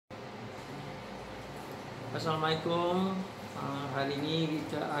Assalamualaikum. Hari ini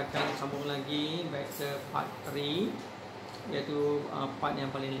kita akan sambung lagi vector part 3, iaitu part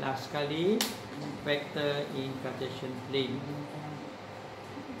yang paling last sekali, vector in Cartesian plane.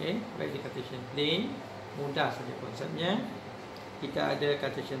 Okay, vector in Cartesian plane mudah saja konsepnya. Kita ada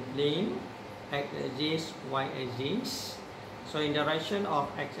Cartesian plane, x axis, y axis. So in direction of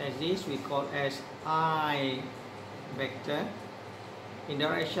x axis we call as I vector. In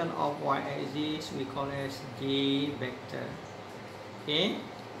direction of y-axis we call as j vector. Okay,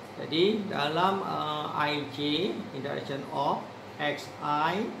 jadi dalam ij in direction of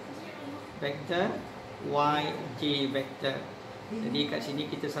xi vector, yj vector. Jadi kat sini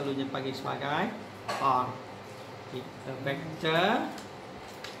kita selalunya panggil sebagai r. Okay, vector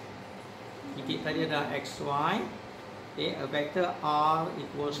titik tadi adalah xy. Okay, a vector r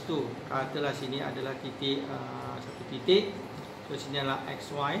equals to, katalah sini adalah titik satu titik. So sini adalah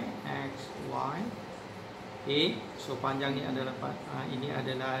xy. Okay, so panjang ni adalah ini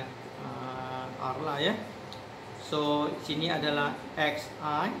adalah r lah ya. So sini adalah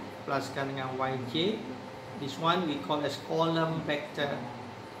xi pluskan dengan yj. This one we call as column vector.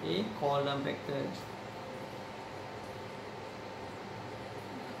 Okay, column vector.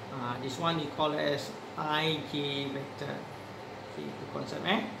 This one we call as ij vector. Okay, itu konsep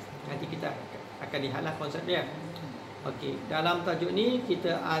nanti kita akan lihatlah konsep dia. Okey, dalam tajuk ni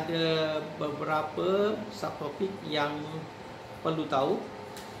kita ada beberapa subtopik yang perlu tahu.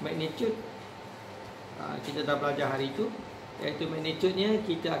 Magnitude kita dah belajar hari itu, iaitu magnitude-nya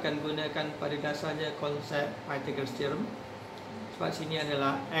kita akan gunakan pada dasarnya konsep Pythagoras theorem. Sebab sini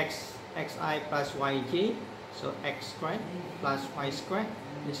adalah xi plus yj, so x squared plus y squared.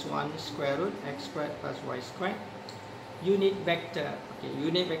 This one square root x squared plus y squared. Unit vector. Okay,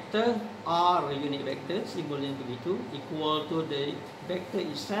 unit vector r unit vector, simbolnya begitu, equal to the vector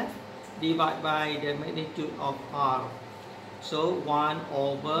itself divided by the magnitude of r. So 1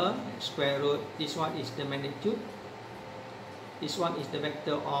 over square root, this one is the magnitude, this one is the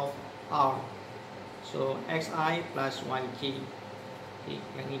vector of r. So xi plus yj. Okay,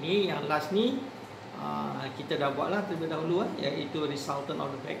 yang ini, yang last ni kita dah buatlah terlebih dahulu, iaitu resultant of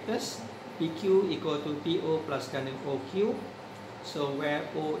the vectors. PQ equal to PO plus ganda OQ. So where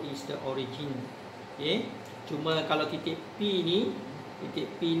O is the origin. Okay. Cuma kalau titik P ni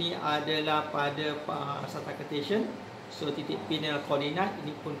adalah pada sata Cartesian. So titik P ni adalah koordinat,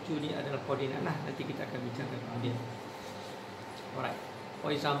 ini pun Q ni adalah koordinat lah. Nanti kita akan bincangkan kemudian. Alright. For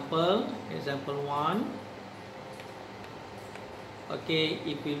example 1. Okay,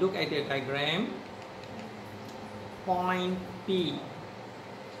 if we look at the diagram, point P.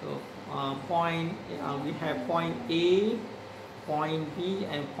 So we have point A, point B,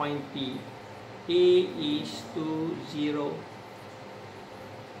 and point P. A is to 0,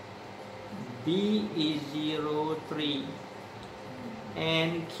 B is 0, 3,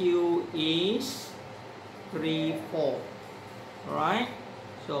 and Q is 3, 4. Alright,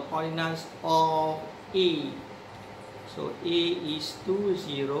 so coordinates of A. So A is to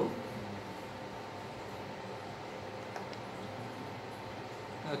 0.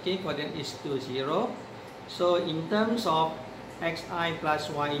 Okay, coordinate is to 0. So in terms of xi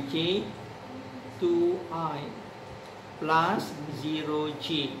plus yj, 2i plus 0j.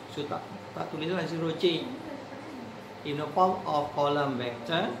 So tak tulislah 0j in the form of column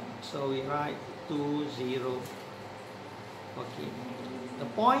vector. So we write 2, 0. Okay. The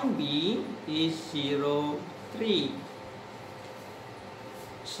point B is 0, 3.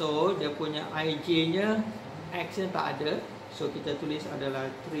 So dia punya ij-nya x nya tak ada. So kita tulis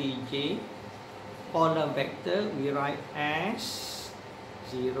adalah 3j. Column vector we write as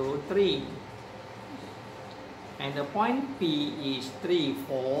 0, 3. And the point P is 3,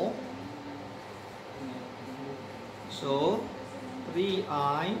 4. So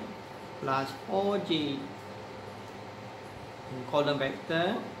 3i plus 4j. Column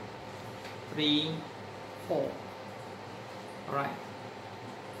vector 3, 4. Alright.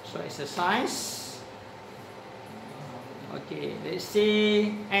 So exercise. Okay, let's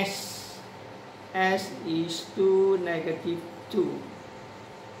say S is to negative 2.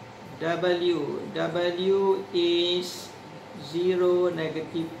 W is 0,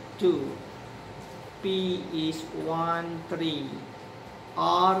 negative 2. P is 1, 3.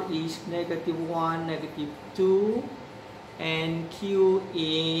 R is negative 1, negative 2. And Q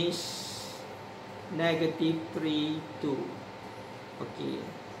is negative 3, 2. Okay.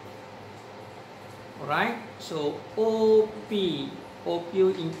 Alright, so OP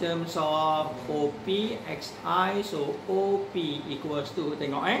in terms of OP xi, so OP equals to,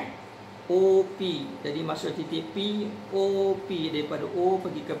 tengok OP, jadi masuk titik P, OP daripada O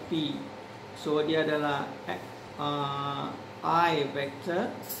pergi ke P. So dia adalah I vector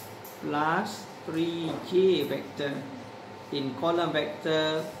plus 3j vector in column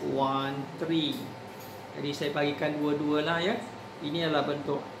vector 1, 3. Jadi saya bagikan dua-dua lah ya. Ini adalah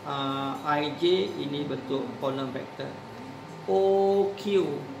bentuk ij, ini bentuk column vector. OQ.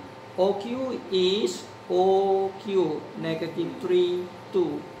 OQ is OQ negative 3,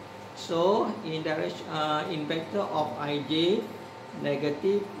 2. So in direction in vector of ij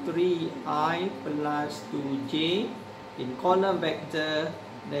negative 3i plus 2j, in column vector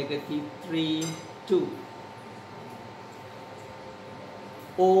negative 3, 2.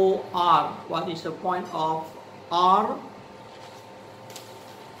 OR, what is the point of R?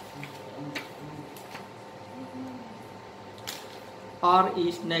 R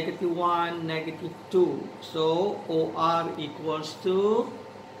is negative 1, negative 2. So OR equals to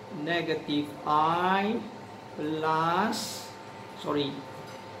negative I plus,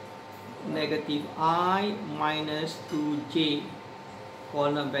 negative I minus 2j.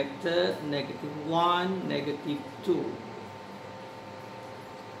 Column vector negative 1, negative 2.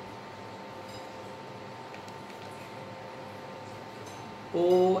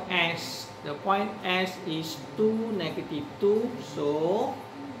 OS, the point S is 2, negative 2. So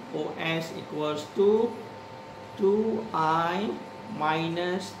OS equals to 2i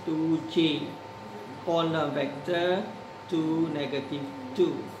minus 2j. Column vector 2, negative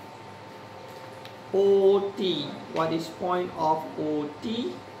 2. OT, what is point of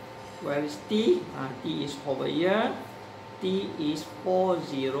OT? Where is T? T is over here. T is 4,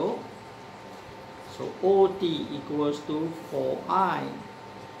 0. So OT equals to 4i.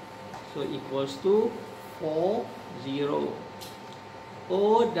 So equals to 4, 0.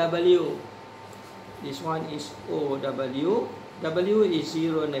 OW, this one is OW. W is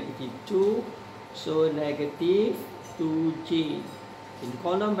 0, negative 2. So negative 2j. In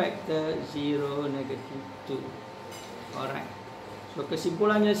column vector 0, negative 2. Alright. So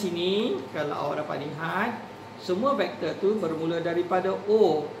kesimpulannya sini, kalau awak dapat lihat, semua vektor tu bermula daripada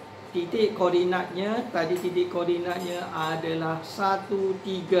O. Titik koordinatnya, tadi titik koordinatnya adalah 1,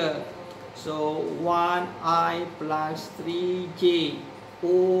 3. So 1i plus 3j.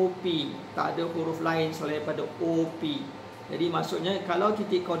 OP. Tak ada huruf lain selain daripada OP. Jadi maksudnya kalau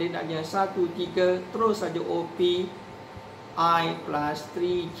titik koordinatnya 1, 3, terus saja OP I plus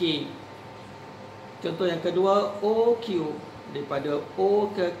 3j. Contoh yang kedua, OQ. Daripada O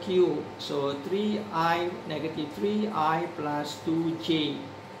ke Q. So 3i, negative 3i plus 2j.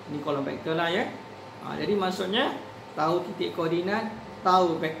 Ini kolom vektor lah ya. Jadi maksudnya tahu titik koordinat,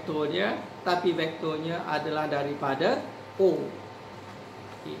 tahu vektor dia, tapi vektornya adalah daripada O.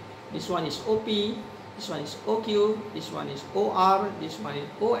 Okay. This one is OP, this one is OQ, this one is OR, this one is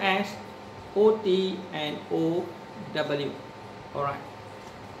OS, OT, and OW. Alright.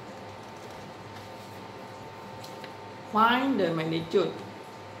 Find the magnitude.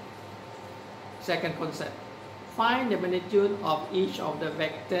 Second concept. Find the magnitude of each of the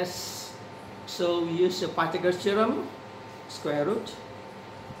vectors. So we use the Pythagoras theorem. Square root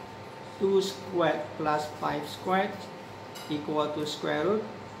 2 squared plus 5 squared equal to square root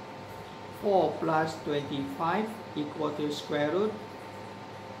 4 plus 25 equal to square root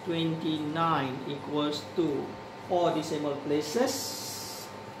 29 equals to 4 decimal places.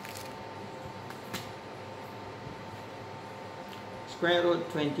 Square root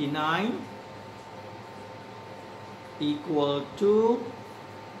 29 equal to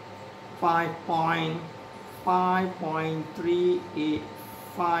 5.3852.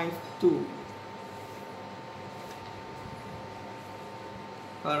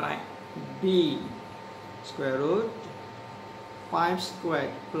 Alright, B square root 5 squared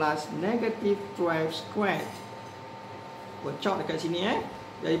plus negative 12 squared. Kocok dekat sini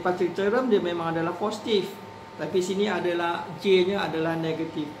Jadi Pythagoras theorem dia memang adalah positif. Tapi sini adalah J nya adalah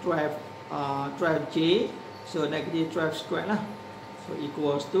negative 12j. So negative 12 squared lah. So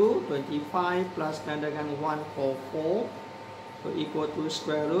equals to 25 plus dengan 144. So equal to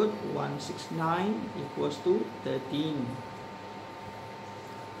square root 169 equals to 13.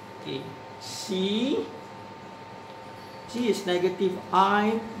 Okay. C is negative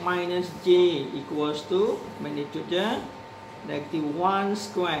I minus j equals to magnitude negative 1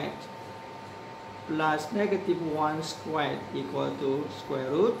 squared plus negative 1 squared equal to square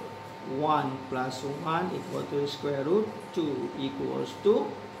root 1 plus 1 equal to square root 2 equals to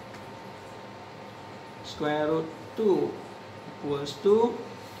square root 2 equals to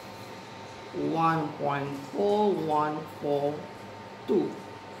 1.4142.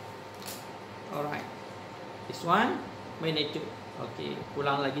 Alright, this one magnitude. Okay,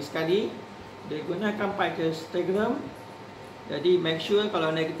 ulang lagi sekali. Dia gunakan Pythagoras theorem. Jadi make sure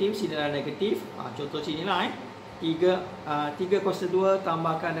kalau negatif, sini adalah negatif. Contoh sini lah 3 kuasa 2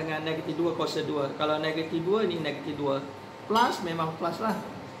 tambahkan dengan negatif 2 kuasa 2. Kalau negatif 2, ni negatif 2. Plus, memang plus lah,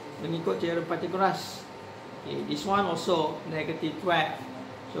 mengikut teorem Pythagoras. Okay, this one also negative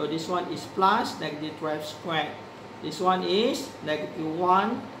 12. So this one is plus negative 12 squared. This one is negative 1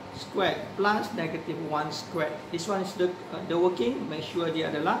 squared plus negative 1 squared. This one is the working. Make sure dia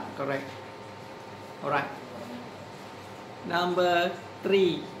adalah correct. Alright. Number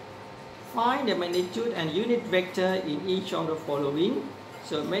 3. Find the magnitude and unit vector in each of the following.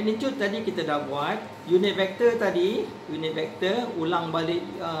 So magnitude tadi kita dah buat. Unit vector tadi, unit vector, ulang balik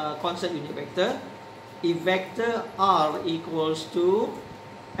konsep unit vector. If vector R equals to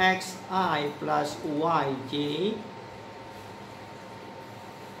xi plus yj,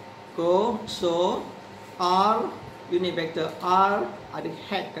 so R, unit vector R ada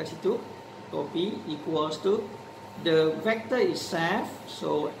hat kat situ, copy, equals to the vector itself,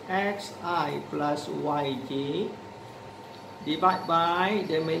 so xi plus yj divide by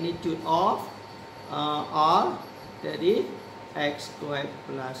the magnitude of R, that is x squared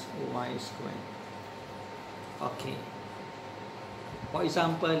plus y squared. Okay. For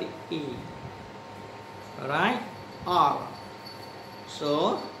example, A. Alright, R.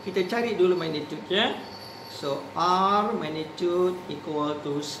 So, kita cari dulu magnitude-nya. So, R magnitude equal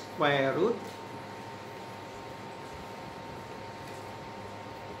to square root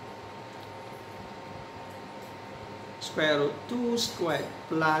square root 2 squared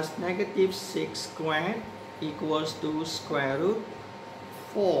plus negative 6 squared equals to square root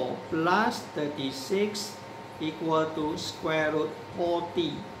 4 plus 36 equal to square root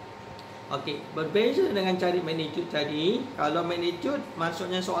 40. Okey, berbeza dengan cari magnitude tadi. Kalau magnitude,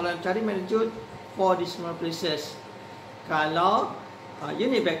 maksudnya soalan cari magnitude for decimal places. Kalau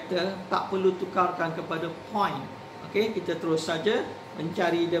unit vector, tak perlu tukarkan kepada point. Okey, kita terus saja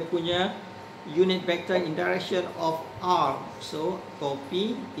mencari dia punya unit vector in direction of R. So,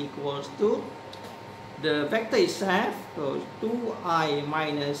 copy equals to the vector itself, so 2i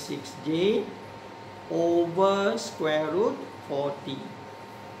minus 6j over square root 40.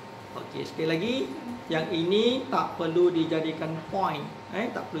 Okey, sekali lagi, yang ini tak perlu dijadikan point,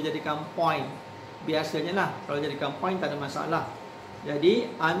 tak perlu jadikan point. Biasanya lah, kalau jadikan point tak ada masalah. Jadi,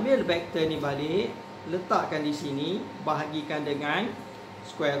 ambil vektor ni balik, letakkan di sini, bahagikan dengan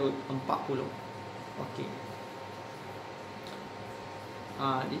square root 40. Okey.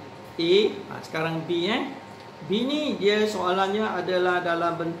 Sekarang B. B ni dia soalannya adalah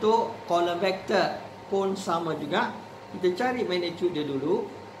dalam bentuk kolom vektor, pun sama juga. Kita cari magnitude dia dulu,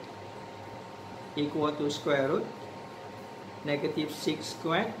 equal to square root negative 6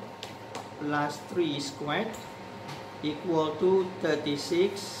 squared plus 3 squared equal to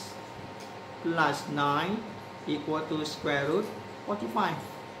 36 plus 9 equal to square root 45.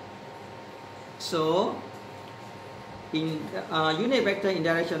 So in unit vector in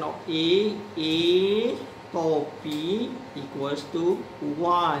direction of A to P equals to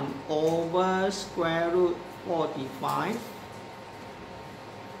 1 over square root 45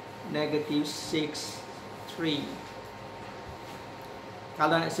 negative 6 3.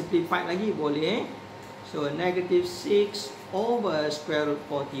 Kalau nak simplify lagi boleh. So negative 6 over square root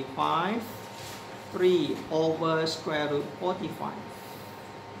 45 3 over square root 45.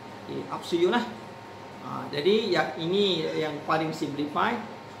 Okay, up to you lah. Jadi yang ini yang paling simplify.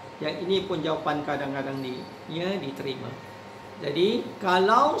 Yang ini pun jawapan kadang-kadang dia diterima. Jadi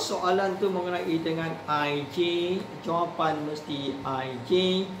kalau soalan tu mengenai dengan IJ, jawapan mesti IJ.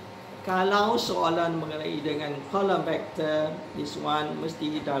 Kalau soalan mengenai dengan column vector, this one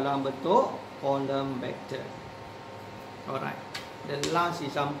mesti dalam bentuk column vector. Alright. The last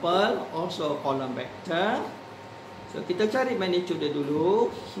example also column vector. So kita cari magnitude dia dulu.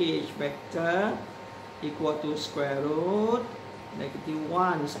 H vector equal to square root negative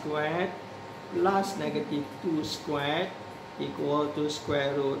 1 squared plus negative 2 squared equal to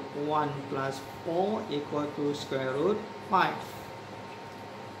square root 1 plus 4 equal to square root 5.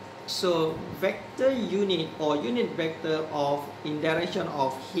 So vector unit or unit vector of in direction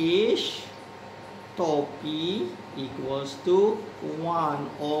of H to P equals to 1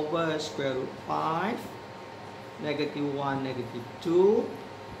 over square root 5 negative 1 negative 2.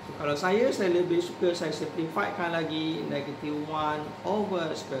 So, kalau saya lebih suka saya simplifykan lagi negative 1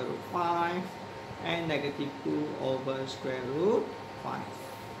 over square root 5 and negative 2 over square root 5.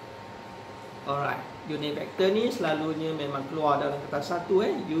 Alright, unit vector ni selalunya memang keluar dalam kertas satu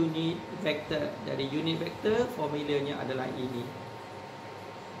unit vector. Jadi unit vector formulanya adalah ini.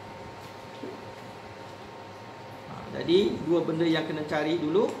 Jadi dua benda yang kena cari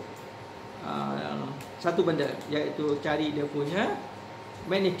dulu. satu benda, iaitu cari dia punya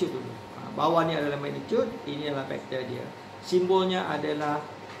magnitude dulu. Bawah ni adalah magnitude, ini adalah vektor dia. Simbolnya adalah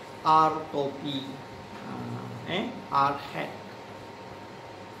R topi, R hat.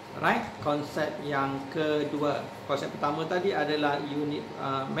 Right, konsep yang kedua. Konsep pertama tadi adalah unit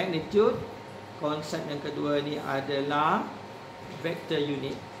magnitude. Konsep yang kedua ni adalah vector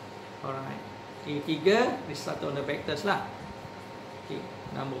unit. Alright. Okay, tiga result on the vectors lah. Okay,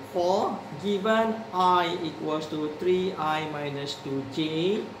 number 4, given I equals to 3i minus 2j,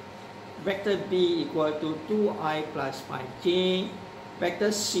 vector B equal to 2i plus 5j,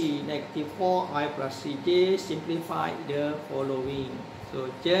 vector C negative 4i plus 3j, simplify the following. So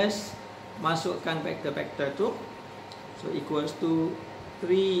just masukkan vektor-vektor tu. So equals to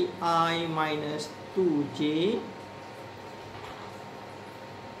 3i minus 2j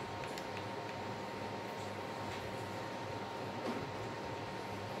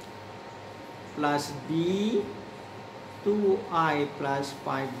plus B 2i plus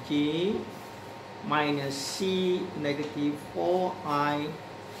 5j minus C negative 4i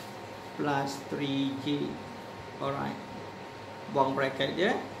plus 3j. Alright, buang bracket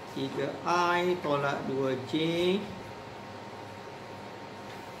dia. 3i tolak 2j,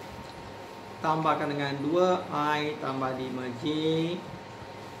 tambahkan dengan 2i tambah 5j,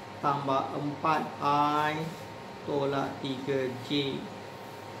 tambah 4i tolak 3j.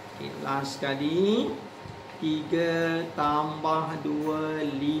 Okay, last sekali. 3 tambah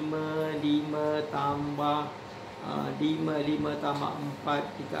 2, 5 tambah 5 tambah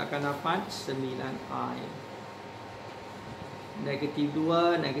 4, kita akan dapat 9i. Negatif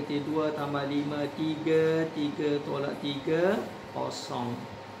 2 tambah 5, 3 tolak 3, kosong.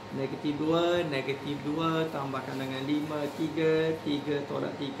 Negatif 2 tambahkan dengan 5, 3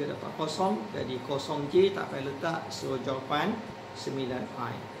 tolak 3 dapat kosong. Jadi kosong J tak payah letak, so jawapan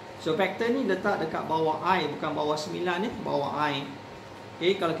 9i. So vektor ni letak dekat bawah I, bukan bawah 9 ni, bawah I.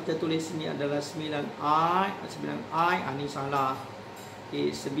 Okay, kalau kita tulis sini adalah 9i, ni salah.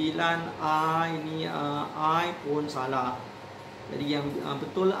 Okay, 9i ni I pun salah. Jadi yang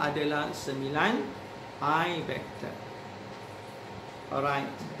betul adalah 9i vektor.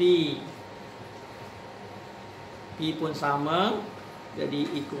 Alright, B pun sama. Jadi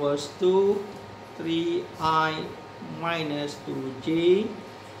equals to 3i minus 2j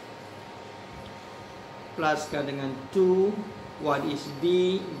pluskan dengan 2. What is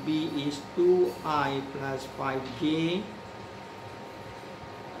B? B is 2i plus 5j.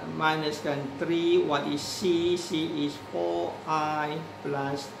 Minuskan 3. What is C? C is 4i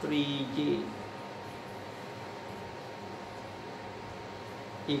plus 3j.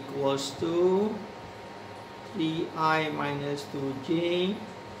 Equals to 3i minus 2j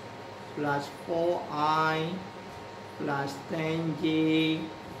plus 4i plus 10j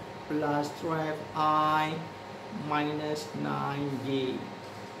plus 12i minus 9j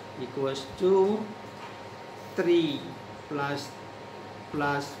equals to 3 plus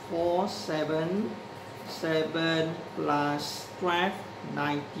 4, 7 plus 12,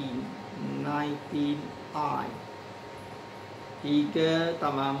 19i. 3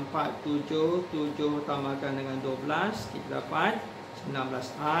 tambah 4, 7 tambahkan dengan 12, kita dapat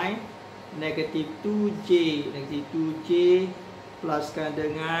 19i. Negatif 2j pluskan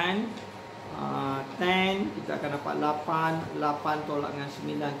dengan 10, kita akan dapat 8 tolak dengan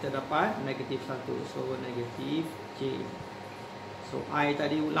 9, kita dapat negatif 1, so negatif j. So I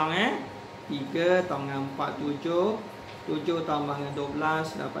tadi ulang 3 tambah dengan 4, 7 tambah dengan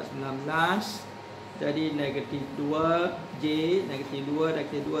 12 dapat 19. Jadi negatif 2j, negatif 2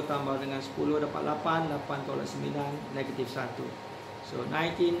 tambah dengan 10 dapat 8 tolak 9, negatif 1. So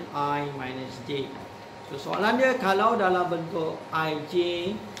 19i minus j. So soalan dia, kalau dalam bentuk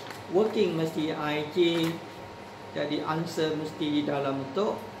ij, working mesti ij, jadi answer mesti dalam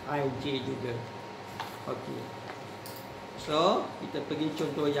bentuk ij juga. Okey. So kita pergi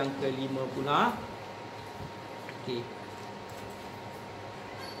contoh yang kelima pula. Okey.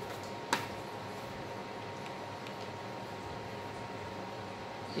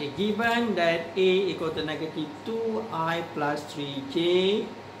 Okay, given that A equal to negative 2i plus 3j,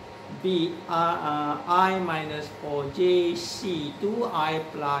 B I minus 4j, C 2i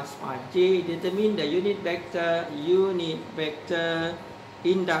plus 5j, determine the unit vector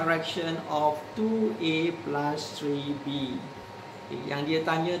in direction of 2a plus 3b. Okay, yang dia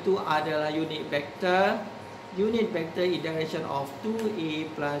tanya tu adalah unit vector in direction of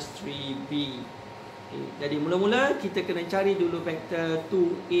 2a plus 3b. Okay, jadi mula-mula kita kena cari dulu vektor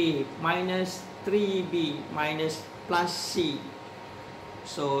 2a minus 3b minus plus c.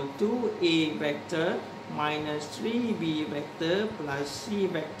 So 2a vector minus 3b vector plus c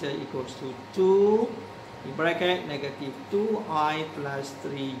vector equals to 2. In bracket, negative 2i plus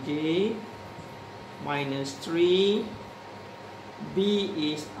 3j minus 3. B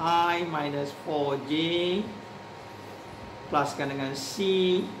is I minus 4j. Pluskan dengan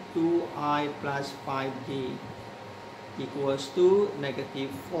C, 2i plus 5j equals to negative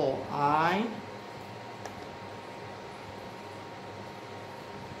 4i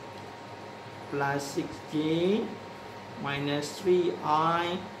plus 6j minus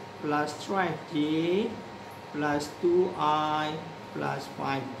 3i plus 12j plus 2i plus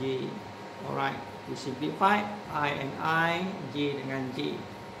 5j. Alright, we simplify I and I, j dengan j.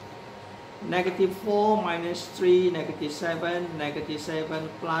 Negative 4 minus 3, negative 7, negative 7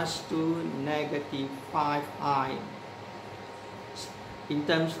 plus 2, negative 5i. In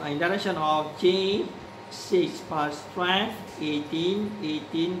direction of j, 6 plus 12, 18.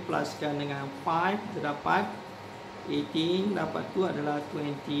 18 pluskan dengan 5, kita dapat 18, dapat 2 adalah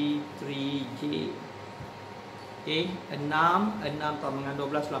 23j. Okay, 6 tambah dengan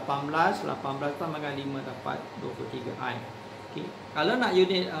 12, 18. 18 tambah dengan 5 dapat 23i. Okay. Kalau nak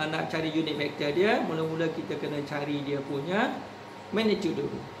cari unit vektor dia, mula-mula kita kena cari dia punya magnitude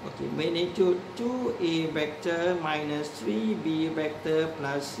dulu. Okay, magnitude 2a vector minus 3b vector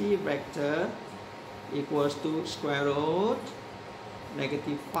plus c vector equals to square root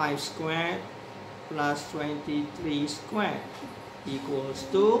negative 5 squared plus 23 squared equals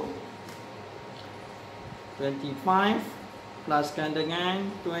to 25 pluskan dengan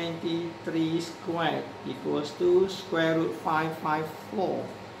 23 squared equals to square root 554.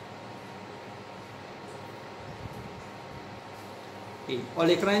 Okay.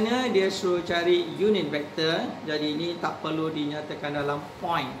 Oleh kerana dia suruh cari unit vector, jadi ini tak perlu dinyatakan dalam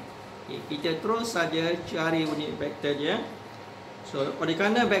point. Okay. Kita terus saja cari unit vector dia. So, oleh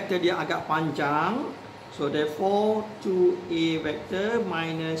kerana vector dia agak panjang, so therefore 2a vector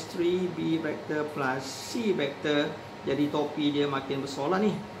minus 3b vector plus c vector, jadi topi dia makin besar lah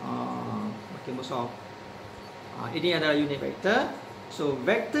ni. Makin besar. Ini adalah unit vector. So,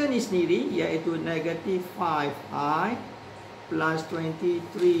 vector ni sendiri iaitu negative 5i plus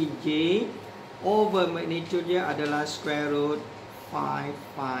 23j over magnitude dia adalah square root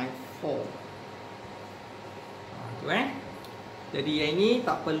 554. Itu Jadi yang ini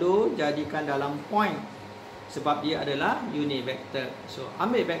tak perlu jadikan dalam point sebab dia adalah unit vector. So,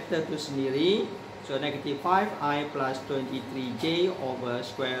 ambil vector tu sendiri. So, negative 5i plus 23j over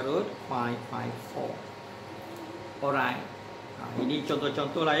square root 554. Alright. Ini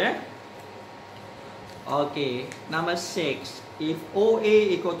contoh-contoh lah ya. Okay. Number 6. If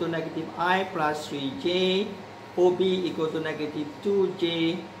OA equal to negative I plus 3j, OB equal to negative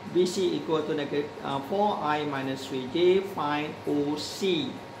 2j, BC equal to negative 4i minus 3j, find OC.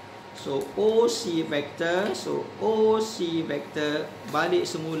 So, OC vector, balik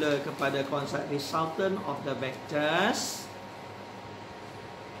semula kepada konsep resultant of the vectors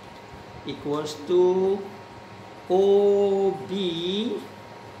equals to OB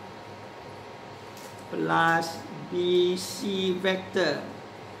plus BC vector.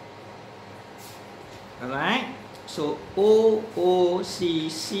 Alright. So,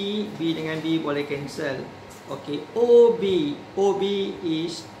 OCC, B dengan B boleh cancel. Okay, OB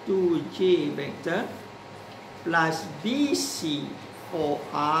is 2j vector plus BC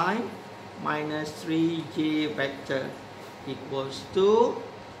 4i minus 3j vector equals to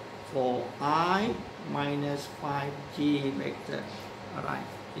 4i minus 5j vector. Alright,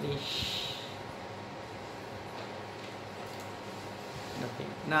 finish. Okay,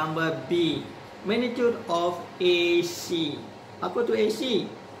 number B, magnitude of AC. Apa tu AC?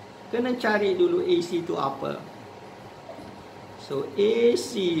 Kena cari dulu AC tu apa. So,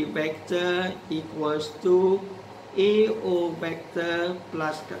 AC vector equals to AO vector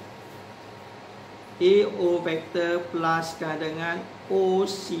pluskan dengan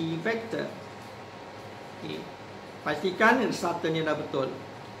OC vector. Okay. Pastikan resultantnya dah betul.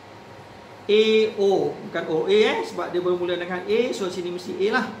 AO, bukan OA sebab dia bermula dengan A, so sini mesti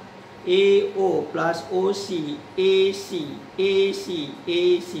A lah. AO plus OC, AC,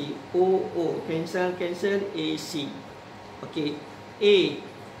 OO, cancel, AC. Okey,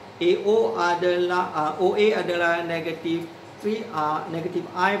 AO adalah OA adalah negative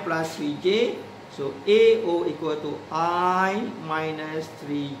I plus 3j. So AO equal to I minus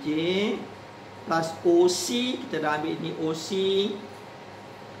 3j plus OC, kita dah ambil ni OC.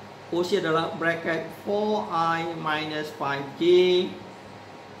 OC adalah bracket 4i minus 5j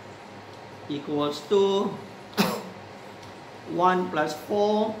equals to 1 plus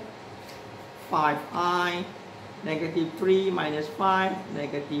 4, 5i, negative 3 minus 5,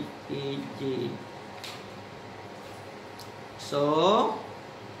 negative 8j. So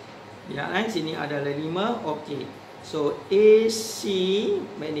lihat sini adalah 5. Okey. So AC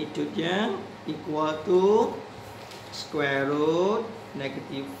magnitude-nya equal to square root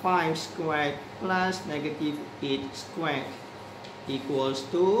negative 5 squared plus negative 8 squared equals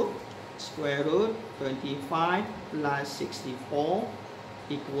to square root 25 plus 64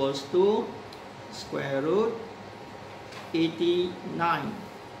 equals to square root 89.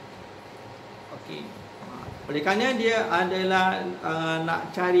 Okey. Oleh kerana dia adalah nak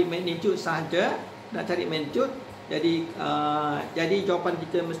cari magnitude sahaja, nak cari magnitude, jadi jawapan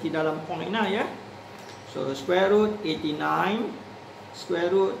kita mesti dalam point lah ya. So square root 89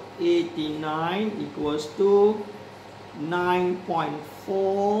 equals to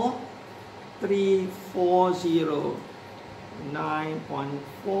 9.4340.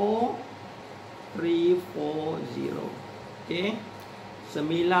 9.4340. Okey.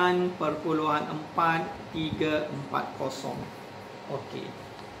 9.4340. Okey.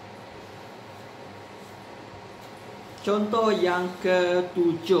 Contoh yang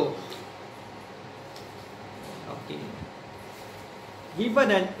ke-7. Okey.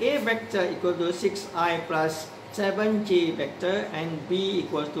 Given an A vector equal to 6i plus 7j vector and B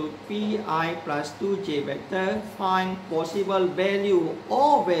equals to pi plus 2j vector, find possible value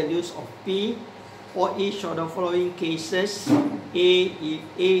or values of P for each of the following cases. A if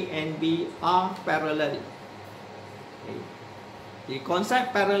A and B are parallel. Okay. Jadi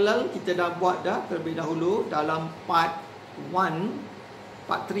konsep parallel kita dah buat dah terlebih dahulu dalam part 1,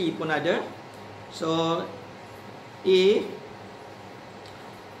 part 3 pun ada. So A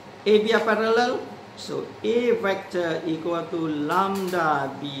B are parallel. So A vector equal to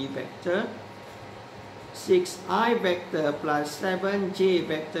lambda B vector. 6i vector plus 7j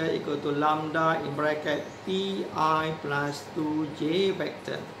vector equal to lambda in bracket pi plus 2j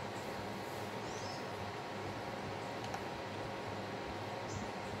vector.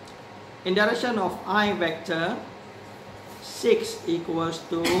 In direction of I vector, 6 equals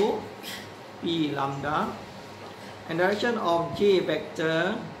to p lambda. In direction of j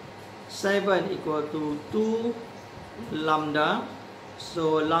vector, 7 equal to 2 lambda.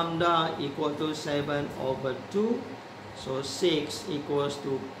 So lambda equal to 7 over 2. So 6 equals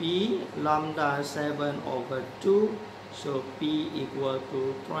to p lambda 7 over 2. So p equal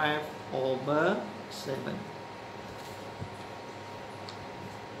to 12 over 7.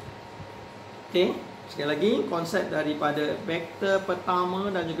 Okay, sekali lagi konsep daripada vektor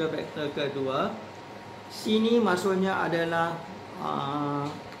pertama dan juga vektor kedua. Sini maksudnya adalah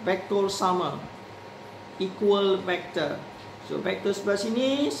vektor sama, equal vector. So vektor sebelah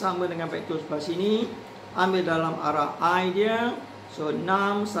sini sama dengan vektor sebelah sini, ambil dalam arah I dia. So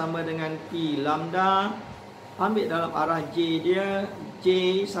 6 sama dengan P lambda, ambil dalam arah J dia,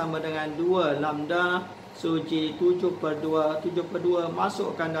 J sama dengan 2 lambda. So J 7/2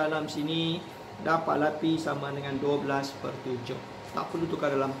 masukkan dalam sini, dapatlah P sama dengan 12/7. Tak perlu tukar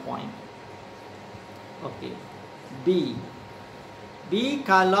dalam point. Okey. B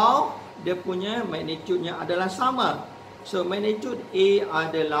kalau dia punya magnitude-nya adalah sama. So magnitude A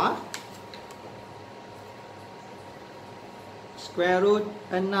adalah square root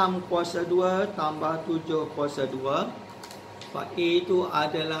 6 kuasa 2 tambah 7 kuasa 2. Sebab A itu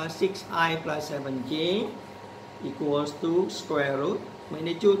adalah 6i plus 7j equals to square root.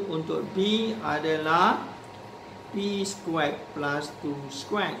 Magnitude untuk B adalah P squared plus 2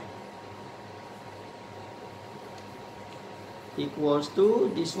 squared equals to,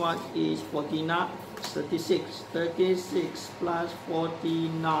 this one is 36 plus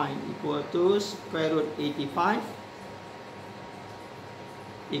 49 equal to square root 85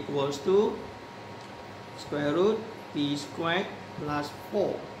 equals to square root P squared plus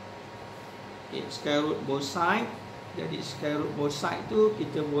 4. Okay, square root both side. Jadi square root both side tu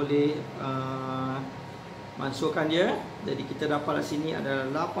kita boleh masukkan dia. Jadi kita dapatlah sini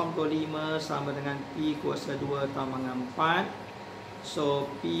adalah 85 sama dengan P kuasa 2 tambah dengan 4. So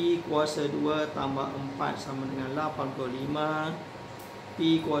P kuasa 2 tambah 4 sama dengan 85.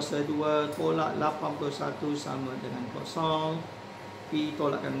 P kuasa 2 tolak 81 sama dengan 0. P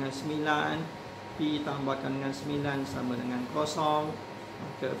tolakkan dengan 9. P tambahkan dengan 9 sama dengan 0.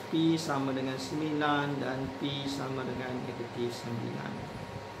 Maka P sama dengan 9 dan P sama dengan negatif 9.